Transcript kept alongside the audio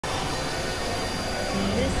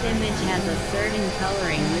image has a certain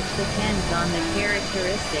coloring which depends on the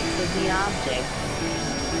characteristics of the object.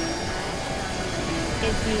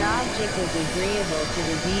 If the object is agreeable to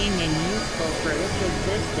the being and useful for its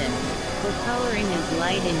existence, the coloring is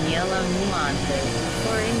light in yellow nuances,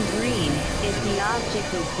 or in green, if the object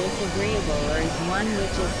is disagreeable or is one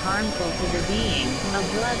which is harmful to the being, a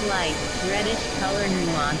blood-light, reddish color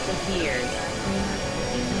nuance appears.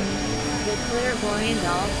 The clairvoyant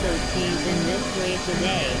also sees in this way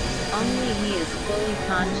today, only he is fully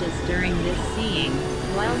conscious during this seeing,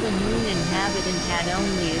 while the moon inhabitant had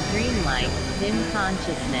only a dreamlike, dim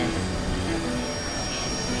consciousness.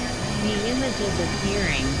 The images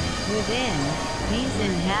appearing within these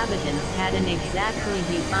inhabitants had an exactly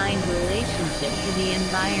defined relationship to the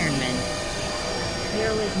environment.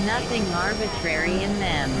 There was nothing arbitrary in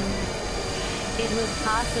them. It was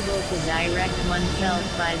possible to direct oneself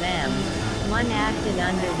by them. One acted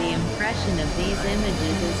under the impression of these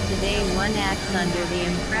images as today one acts under the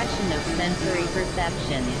impression of sensory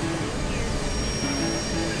perception.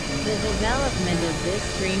 The development of this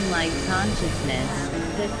dreamlike consciousness,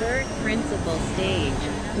 the third principal stage,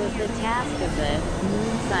 was the task of the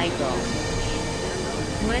moon cycle.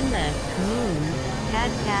 When the moon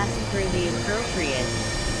had passed through the appropriate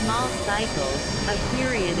small cycles, a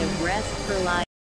period of rest for life